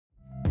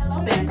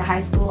Hello, Banneker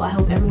High School. I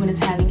hope everyone is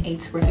having a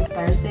terrific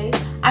Thursday.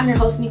 I'm your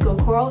host, Nico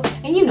Coral,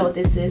 and you know what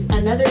this is,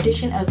 another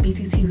edition of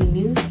BTTV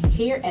News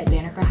here at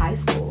Banneker High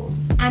School.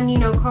 I'm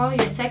Nino Coral,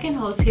 your second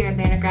host here at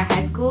Banneker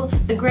High School,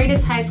 the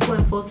greatest high school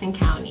in Fulton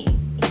County.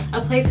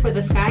 A place where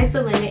the sky's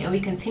the limit and we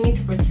continue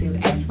to pursue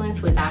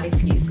excellence without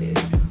excuses.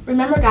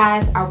 Remember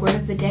guys, our word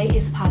of the day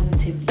is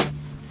positivity.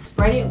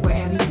 Spread it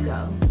wherever you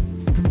go.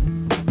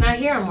 Now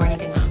here are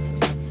morning announcements.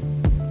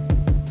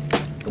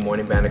 Good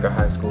morning, Banneker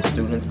High School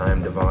students. I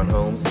am Devon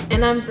Holmes.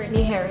 And I'm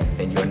Brittany Harris.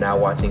 And you're now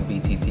watching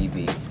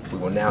BTTV. We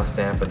will now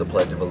stand for the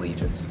Pledge of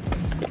Allegiance.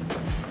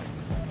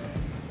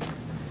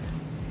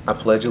 I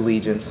pledge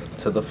allegiance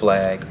to the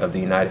flag of the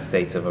United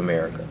States of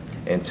America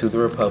and to the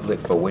republic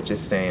for which it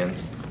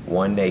stands,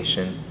 one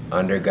nation,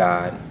 under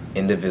God,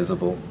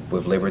 indivisible,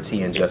 with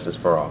liberty and justice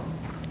for all.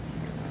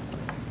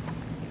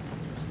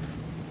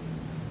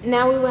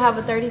 Now we will have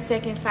a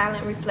 30-second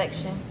silent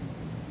reflection.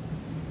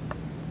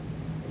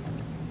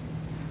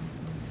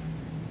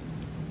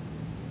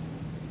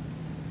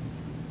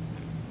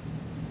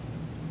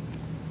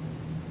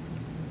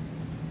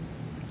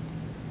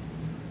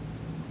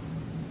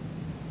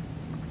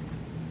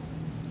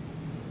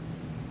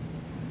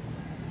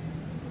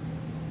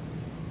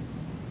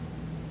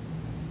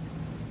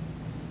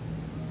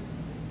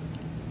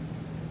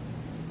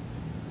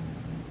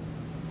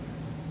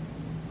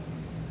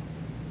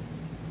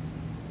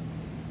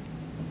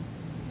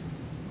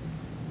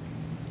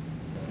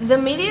 The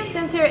Media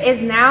Center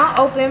is now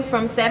open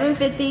from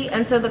 7:50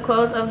 until the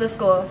close of the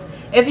school.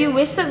 If you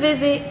wish to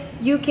visit,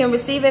 you can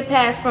receive a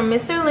pass from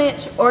Mr.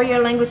 Lynch or your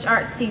language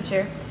arts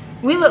teacher.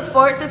 We look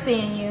forward to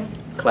seeing you.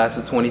 Class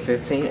of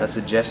 2015, a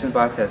suggestion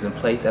box has been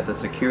placed at the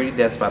security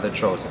desk by the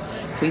Trojans.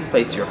 Please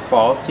place your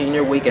fall,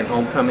 senior week, and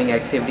homecoming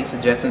activity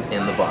suggestions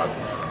in the box.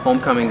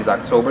 Homecoming is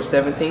October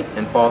 17th,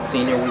 and fall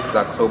senior week is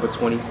October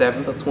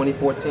 27th of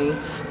 2014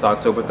 to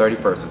October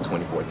 31st of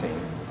 2014.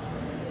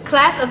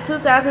 Class of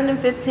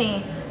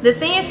 2015. The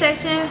senior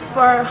section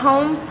for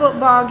home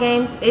football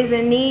games is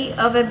in need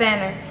of a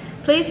banner.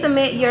 Please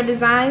submit your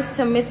designs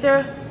to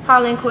Mr.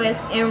 Hollenquist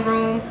in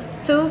room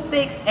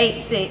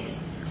 2686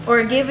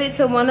 or give it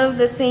to one of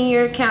the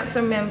senior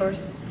council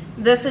members.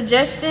 The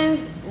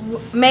suggestions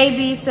may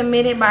be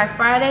submitted by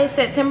Friday,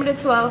 September the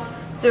 12th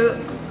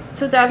through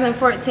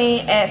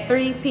 2014 at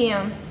 3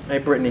 p.m. Hey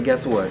Brittany,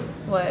 guess what?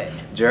 What?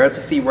 Gerald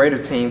to see Raider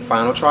team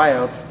final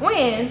tryouts.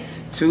 When?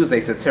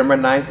 Tuesday, September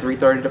 9th,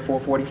 3:30 to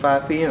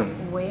 4:45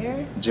 p.m.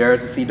 Where?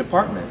 Jared to see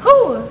department.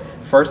 Who?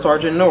 First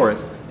Sergeant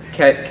Norris.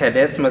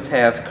 Cadets must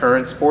have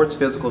current sports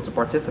physical to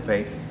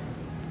participate.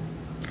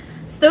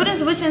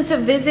 Students wishing to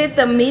visit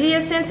the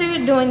Media Center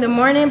during the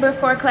morning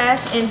before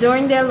class and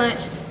during their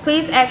lunch,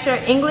 please ask your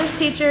English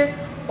teacher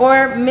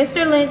or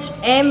Mr. Lynch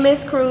and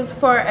Ms. Cruz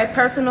for a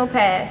personal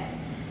pass.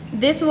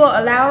 This will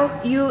allow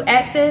you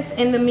access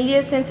in the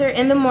Media Center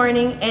in the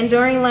morning and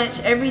during lunch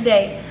every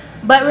day.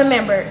 But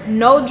remember,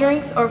 no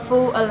drinks or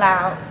food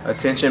allowed.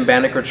 Attention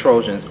Banneker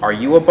Trojans, are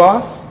you a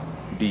boss?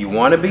 Do you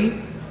want to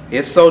be?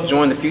 If so,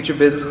 join the Future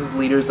Business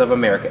Leaders of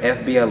America,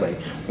 FBLA.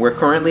 We're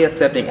currently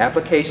accepting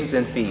applications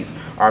and fees.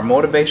 Our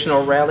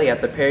motivational rally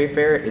at the Perry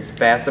Fair is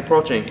fast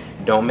approaching.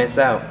 Don't miss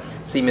out.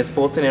 See Ms.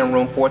 Fulton in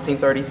room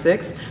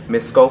 1436,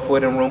 Ms.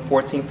 Schofield in room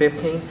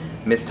 1415,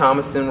 Ms.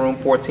 Thomas in room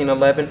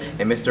 1411,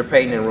 and Mr.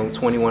 Payton in room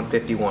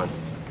 2151.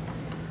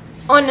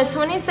 On the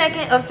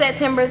 22nd of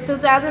September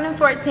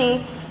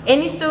 2014,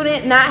 any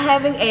student not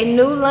having a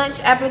new lunch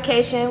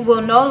application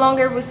will no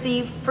longer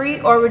receive free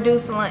or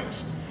reduced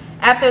lunch.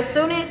 After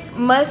students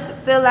must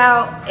fill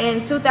out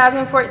in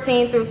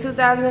 2014 through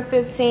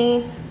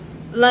 2015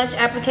 lunch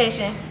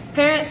application,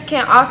 parents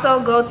can also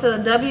go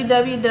to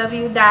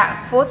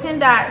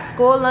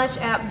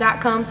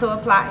www.fulton.schoollunchapp.com to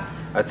apply.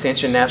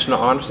 Attention National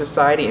Honor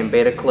Society and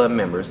Beta Club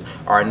members,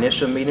 our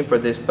initial meeting for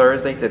this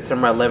Thursday,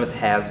 September 11th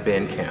has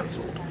been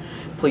canceled.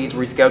 Please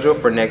reschedule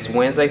for next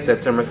Wednesday,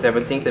 September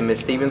 17th in Ms.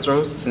 Stevens'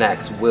 room.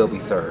 Snacks will be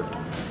served.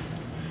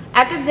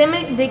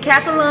 Academic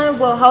Decathlon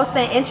will host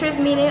an interest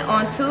meeting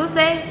on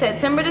Tuesday,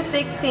 September the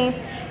 16th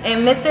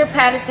in Mr.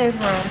 Patterson's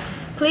room.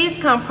 Please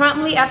come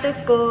promptly after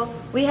school.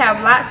 We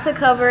have lots to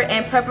cover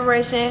in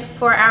preparation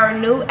for our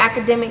new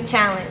academic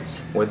challenge.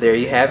 Well, there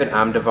you have it.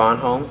 I'm Devon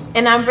Holmes.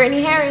 And I'm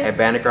Brittany Harris. At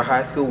Banneker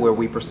High School, where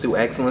we pursue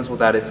excellence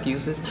without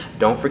excuses.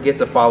 Don't forget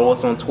to follow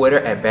us on Twitter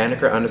at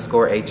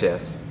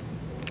Banneker_HS.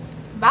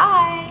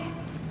 Bye.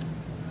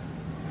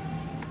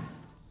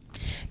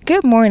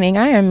 Good morning.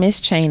 I am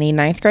Miss Cheney,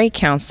 9th grade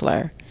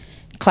counselor.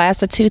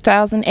 Class of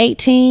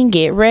 2018,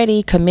 get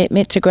ready.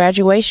 Commitment to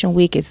Graduation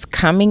Week is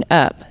coming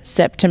up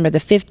September the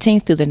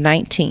 15th through the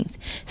 19th.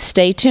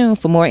 Stay tuned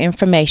for more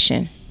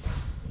information.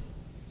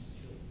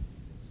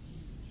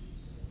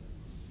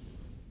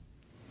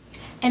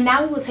 And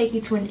now we will take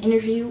you to an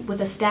interview with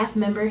a staff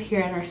member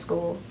here at our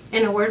school.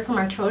 And a word from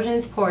our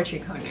Trojans Poetry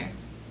Corner.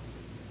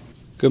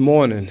 Good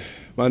morning.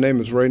 My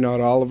name is Raynard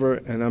Oliver,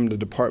 and I'm the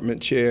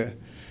department chair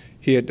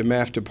here at the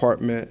math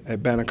department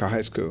at Banneker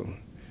High School.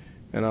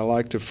 And I'd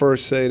like to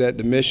first say that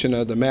the mission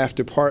of the math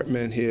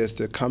department here is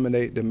to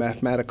accommodate the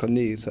mathematical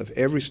needs of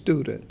every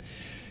student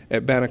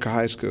at Banneker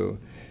High School.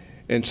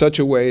 in such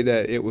a way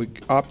that it would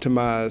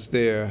optimize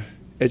their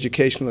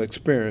educational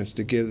experience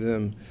to give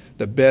them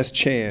the best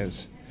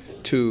chance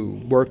to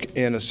work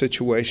in a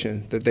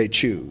situation that they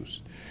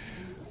choose.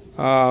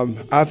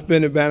 I've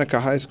been at Banneker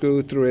High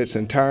School through its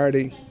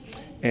entirety,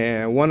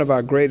 and one of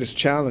our greatest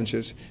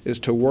challenges is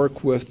to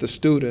work with the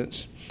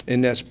students in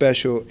their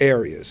special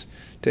areas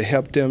to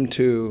help them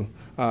to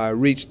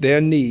reach their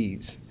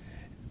needs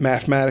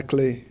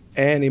mathematically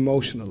and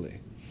emotionally.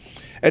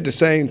 At the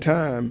same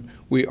time,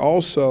 we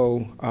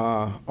also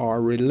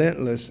are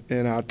relentless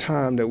in our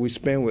time that we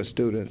spend with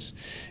students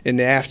in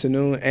the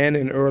afternoon and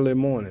in early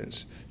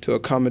mornings to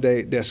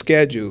accommodate their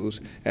schedules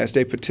as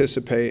they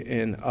participate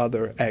in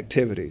other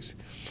activities.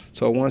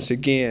 So once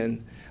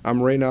again,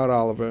 I'm Reynard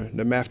Oliver,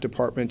 the Math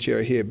Department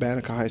Chair here at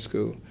Banneker High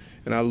School,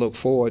 and I look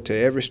forward to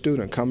every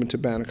student coming to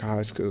Banneker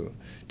High School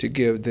to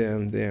give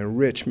them the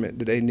enrichment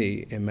that they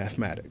need in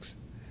mathematics.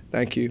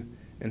 Thank you,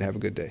 and have a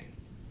good day.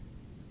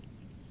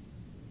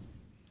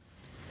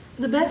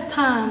 The best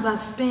times I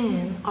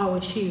spend are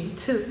with you,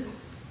 too.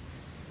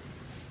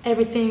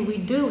 Everything we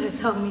do has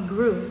helped me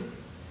grow.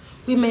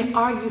 We may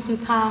argue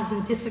sometimes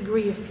and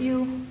disagree a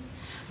few,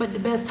 but the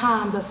best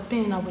times I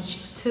spend are with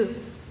you, too.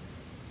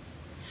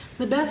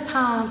 The best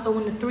times are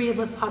when the three of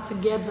us are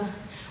together.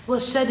 We'll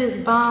share this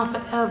bond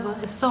forever.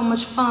 It's so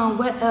much fun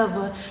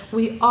wherever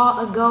we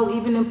are a go.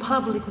 Even in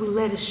public, we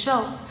let it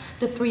show.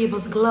 The three of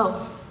us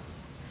glow.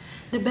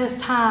 The best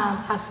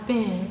times I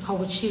spend are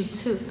with you,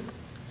 too.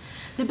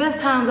 The best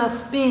times I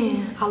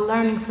spend are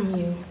learning from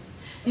you.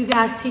 You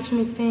guys teach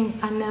me things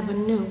I never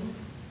knew.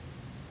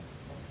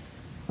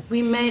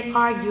 We may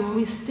argue and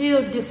we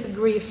still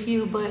disagree a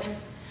few, but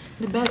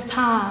the best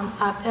times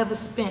I've ever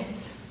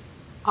spent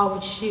are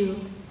with you,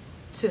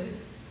 too.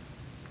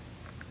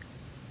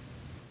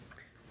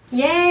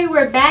 Yay,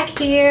 we're back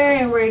here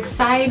and we're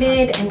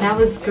excited, and that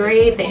was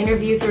great. The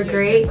interviews were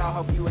great.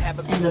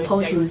 And the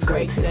poetry was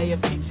great too.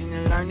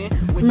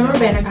 Remember,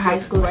 Banneker High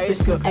School is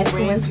pursuing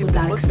excellence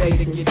without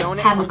excuses.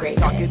 Have a great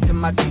day. Talking to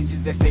my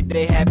teachers that say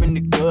they having a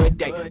good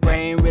day.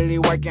 Brain really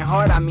working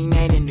hard, I mean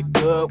ain't in a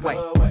good way.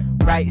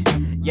 Right?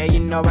 Yeah, you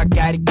know I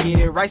gotta get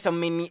it right. So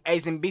many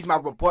A's and B's, my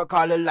report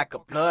card look like a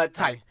blood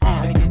type.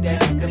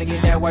 Gonna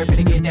get that work,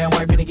 finna get that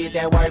work, finna get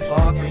that work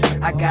for free.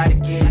 I gotta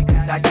get it,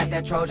 cause I got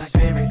that Trojan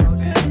spirit.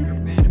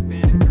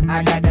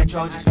 I got that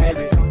Trojan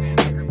spirit.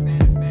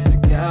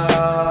 Yo,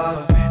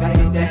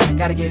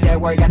 gotta get that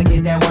work, gotta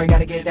get that work,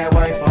 gotta get that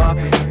work for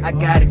free. I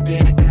gotta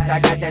get it, cause I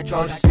got that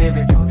Trojan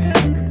spirit.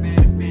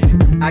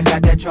 I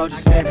got that Trojan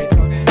spirit.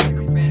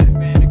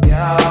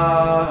 Yo,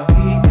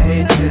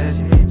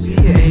 PHs,